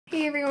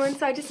everyone,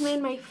 so I just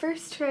made my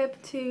first trip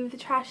to the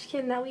trash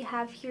can that we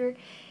have here.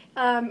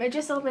 It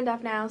just opened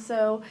up now,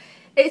 so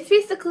it's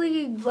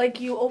basically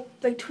like you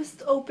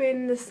twist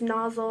open this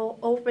nozzle,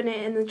 open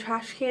it in the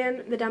trash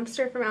can. The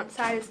dumpster from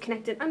outside is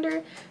connected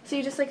under, so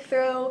you just like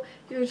throw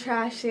your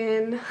trash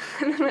in,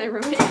 and then my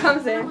roommate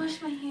comes in. I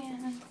wash my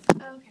hands.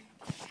 Okay.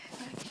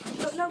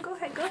 Oh, no, go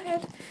ahead, go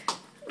ahead.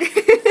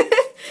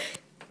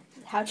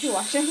 How to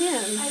wash your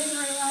hands. I didn't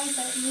realize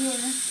that you were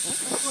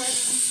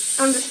recording.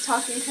 I'm just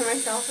talking to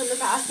myself in the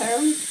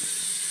bathroom.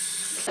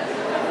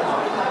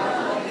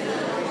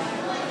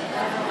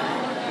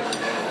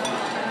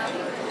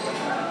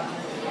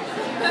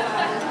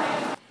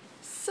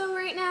 So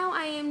right now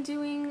I am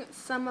doing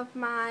some of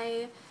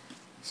my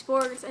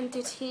sports,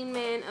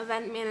 entertainment,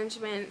 event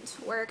management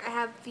work. I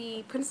have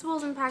the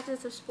principles and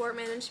practice of sport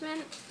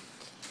management.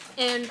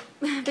 And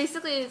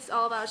basically it's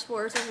all about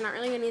sports. There's not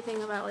really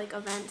anything about like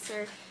events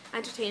or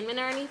entertainment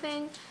or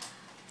anything.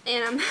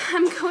 And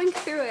I'm going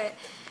through it.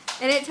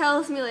 And it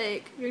tells me,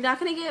 like, you're not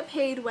going to get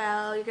paid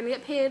well, you're going to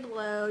get paid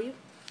low,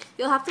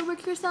 you'll have to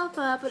work yourself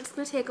up, but it's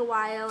going to take a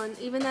while, and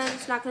even then,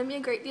 it's not going to be a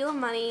great deal of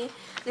money.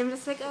 And I'm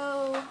just like,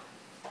 oh,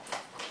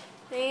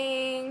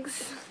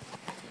 thanks.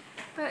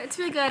 But it's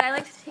really good. I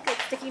like to take, like,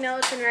 sticky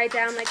notes and write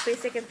down, like,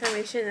 basic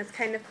information that's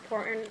kind of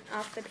important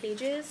off the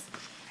pages.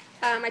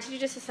 My teacher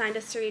just assigned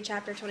us to read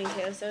chapter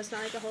 22, so it's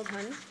not, like, a whole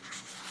ton.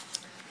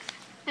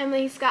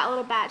 Emily's got a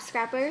little bat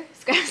scratcher.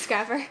 Go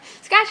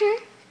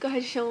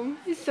ahead, show him.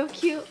 He's so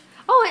cute.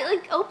 Oh, it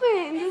like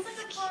opened. It's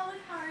like a ball of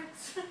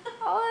hearts.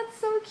 Oh, that's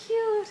so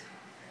cute.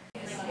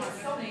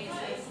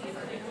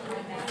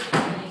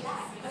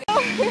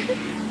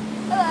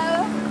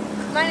 Hello.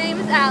 My name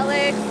is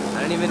Alex.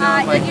 I don't even know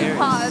what my hair is.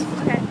 Pause.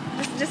 Okay.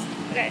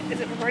 Okay. Is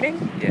it recording?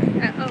 Yeah.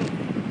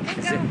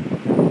 Let's go.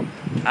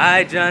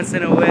 Hi,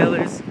 Johnson and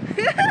Whalers.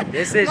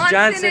 This is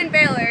Johnson and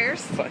Baylors.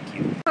 Fuck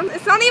you.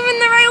 It's not even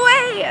the right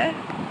way.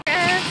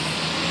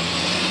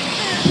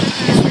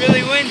 It's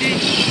really windy.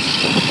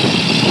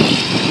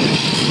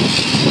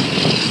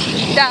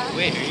 Duh.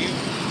 Wait, are you?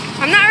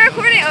 I'm not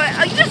recording.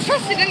 Oh, you just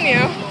pressed it, didn't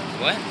you?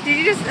 What? Did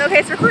you just? Okay,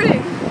 it's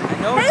recording. I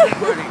know it's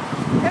recording.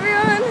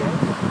 Everyone.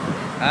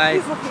 Hi.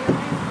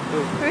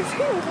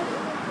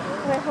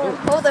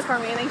 Hold it for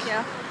me, thank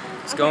you.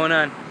 What's going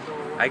on?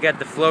 I got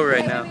the flow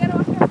right now.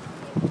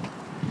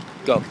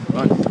 Go.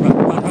 Run.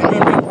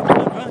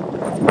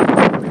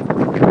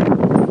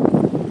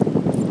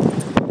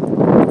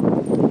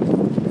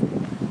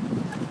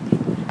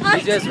 We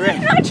just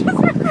ran. I just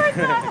recorded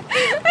that.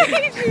 I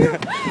hate you.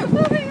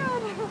 Oh my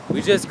god.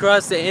 We just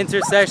crossed the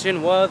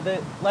intersection while the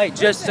light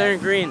just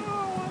turned green.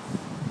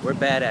 We're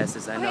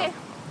badasses, I know. Okay.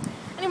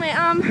 Anyway,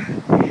 I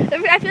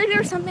feel like there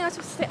was something I was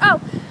supposed to say.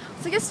 Oh,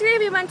 so yesterday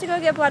we went to go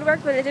get blood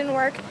work, but it didn't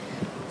work.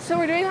 So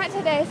we're doing that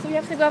today. So we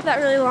have to go up that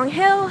really long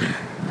hill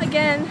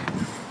again.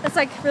 That's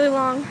like really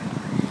long.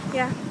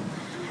 Yeah.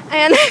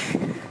 And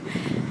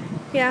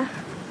yeah.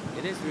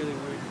 It is really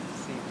weird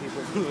seeing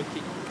people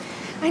looking.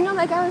 I know,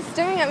 that guy was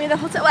staring at me the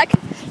whole time. Like,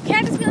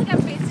 can't I just be like I'm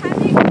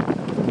FaceTiming?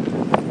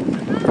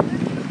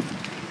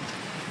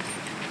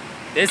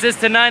 This is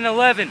to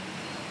 9/11.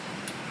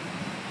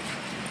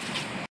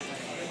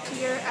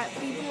 Here at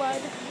the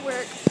blood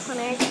work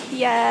clinic.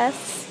 Yes.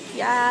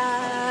 Yes.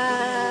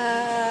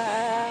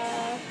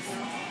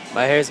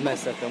 My hair's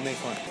messed up, don't make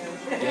fun.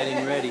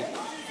 Getting ready.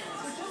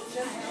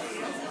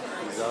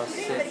 He's all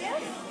sick.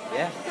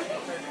 Yeah.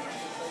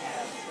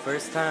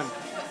 First time.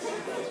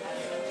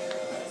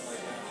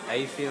 How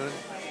you feeling?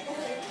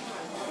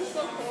 I'm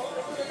so cold.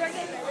 If I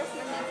get nervous,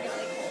 my hands get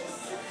like cold.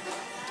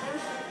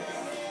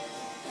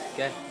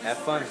 Okay, have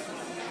fun.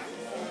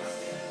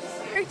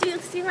 Do you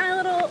see my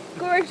little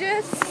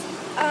gorgeous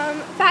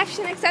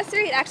fashion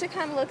accessory? It actually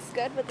kind of looks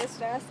good with this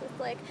dress.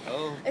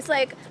 It's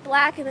like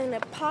black and then a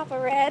pop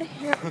of red.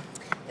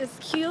 It's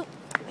cute.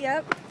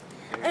 Yep.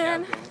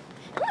 And it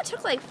only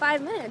took like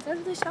 5 minutes. I was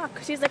really shocked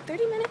because she's like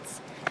 30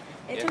 minutes.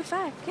 It took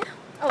 5. Yeah.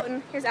 Oh,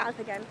 and here's Alex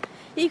again.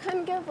 He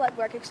couldn't give blood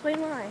work.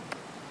 Explain why.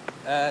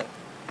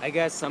 I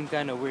got some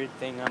kind of weird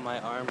thing on my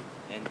arm,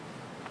 and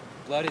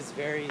blood is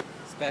very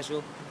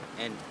special,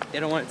 and they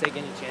don't want to take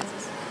any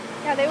chances.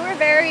 Yeah, they were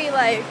very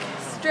like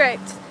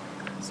strict.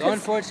 So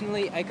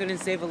unfortunately, I couldn't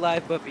save a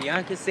life, but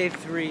Bianca saved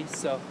 3,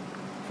 so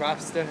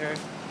props to her.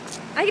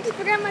 I get to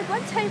figure out my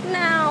blood type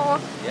now.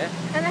 Yeah.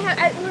 And oh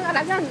my god,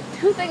 I've done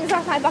 2 things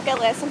off my bucket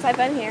list since I've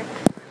been here.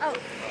 Oh,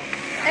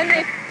 and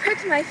they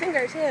pricked my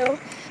finger too,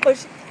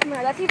 which, oh my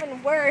god, that's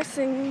even worse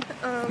in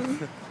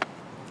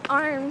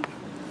arm.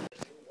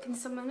 Can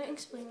someone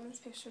explain this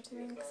picture to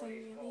me, because I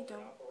really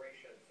don't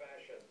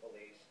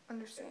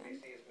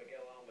understand.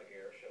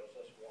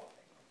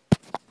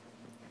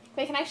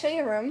 Wait, can I show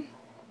you a room?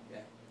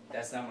 Yeah.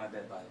 That's not my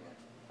bed, by the way.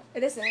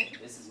 It isn't.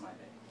 This is my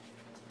bed.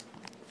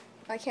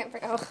 I can't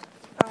bring. Oh,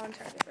 I'm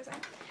trying to for a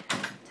second.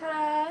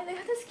 Ta-da! They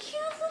got this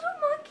cute little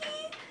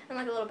monkey. I'm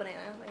like a little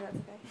banana. Like that's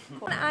okay.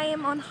 Cool. I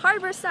am on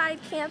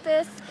Harborside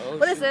campus. Oh,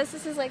 what is this?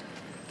 This is like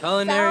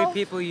Culinary South.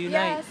 People Unite.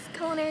 Yes,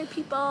 culinary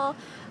people.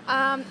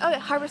 Okay,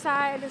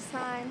 Harborside is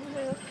fine.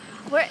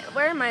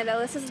 Where am I though?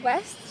 This is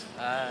west.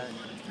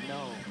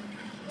 No.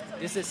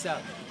 This is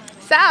south.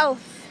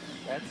 South.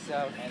 That's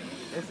south.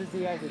 This is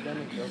the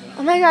academic building.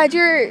 Oh my God,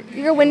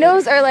 your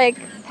windows are like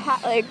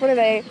what are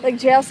they? Like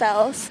jail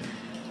cells.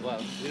 Well,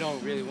 we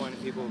don't really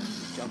want people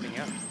jumping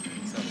out.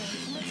 So.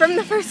 From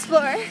the first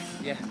floor.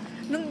 Yeah.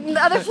 The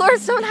other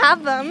floors don't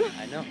have them.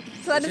 I know.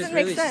 So that Which doesn't is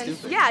make really sense.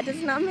 stupid. Yeah, it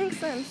does not make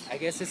sense. I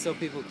guess it's so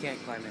people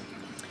can't climb in.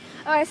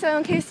 Alright, so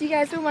in case you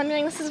guys were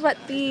wondering, this is what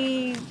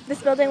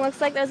this building looks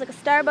like. There's like a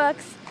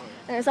Starbucks,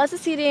 and there's lots of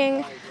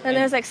seating, and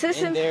there's like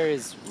citizen. And there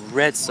is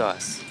red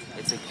sauce.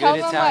 It's a Tell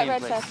good them Italian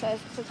what red place. sauce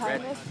is. It's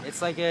Italian.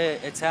 It's like a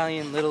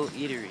Italian little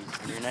eatery.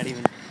 You're not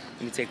even.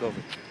 Let me take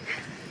over.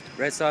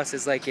 Red Sauce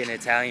is like an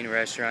Italian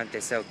restaurant. They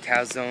sell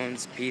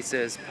calzones,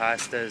 pizzas,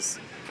 pastas.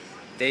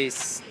 They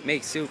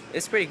make soup.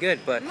 It's pretty good,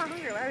 but I'm not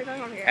hungry. Why are we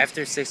going over here?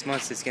 after 6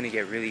 months, it's gonna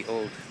get really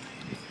old.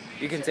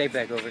 You can take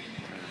back over.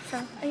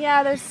 So,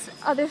 yeah, there's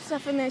other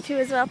stuff in there too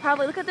as well.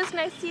 Probably look at this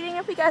nice seating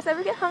if you guys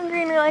ever get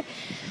hungry and you're like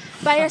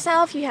by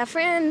yourself, you have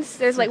friends.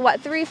 There's like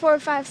what, 3, 4,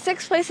 5,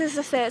 6 places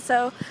to sit.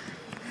 So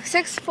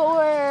 6,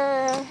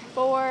 4,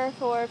 4,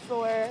 4,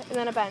 4, and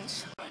then a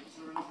bench.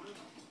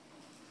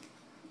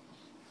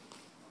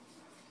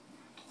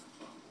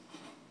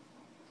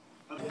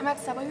 I'm at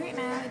Subway right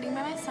now, eating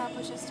by myself,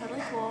 which is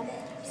totally cool.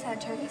 Just had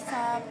a turkey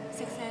sub,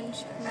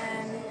 6-inch, and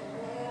then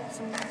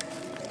some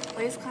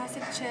Lay's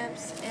classic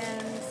chips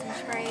and some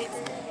Sprites.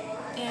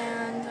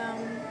 And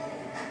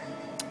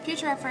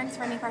future reference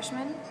for any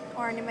freshmen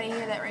or anybody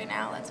here that right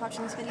now that's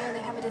watching this video, they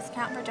have a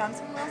discount for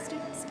Johnson & Wales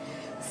students.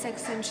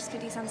 6-inch is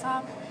 50 cents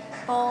off.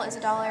 Bowl is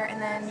 $1,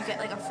 and then you get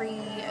like a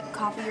free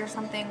coffee or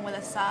something with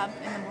a sub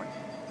in the morning.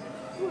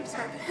 Ooh, it's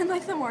in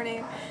like the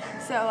morning.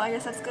 So I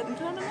guess that's good. I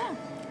don't know.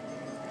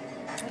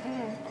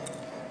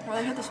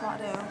 Really hit the spot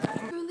too.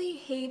 I really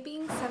hate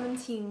being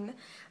 17.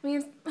 I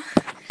mean,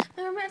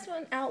 my roommates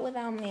went out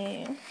without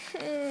me.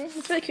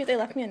 It's really cute. They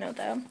left me a note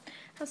though.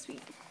 How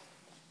sweet.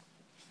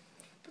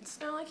 But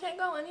still, I can't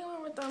go anywhere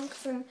with them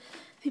because then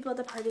people at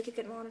the party could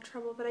get in a lot of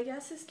trouble. But I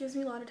guess this gives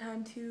me a lot of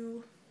time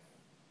to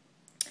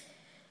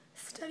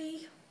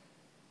study.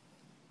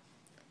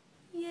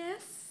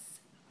 Yes.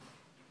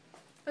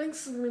 I think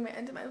this is going to be my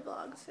end of my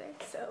vlog today.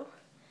 So,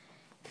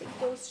 take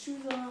those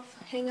shoes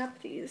off, hang up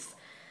these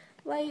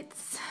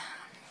lights,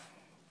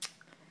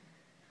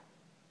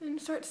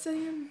 and start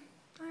studying.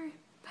 Alright.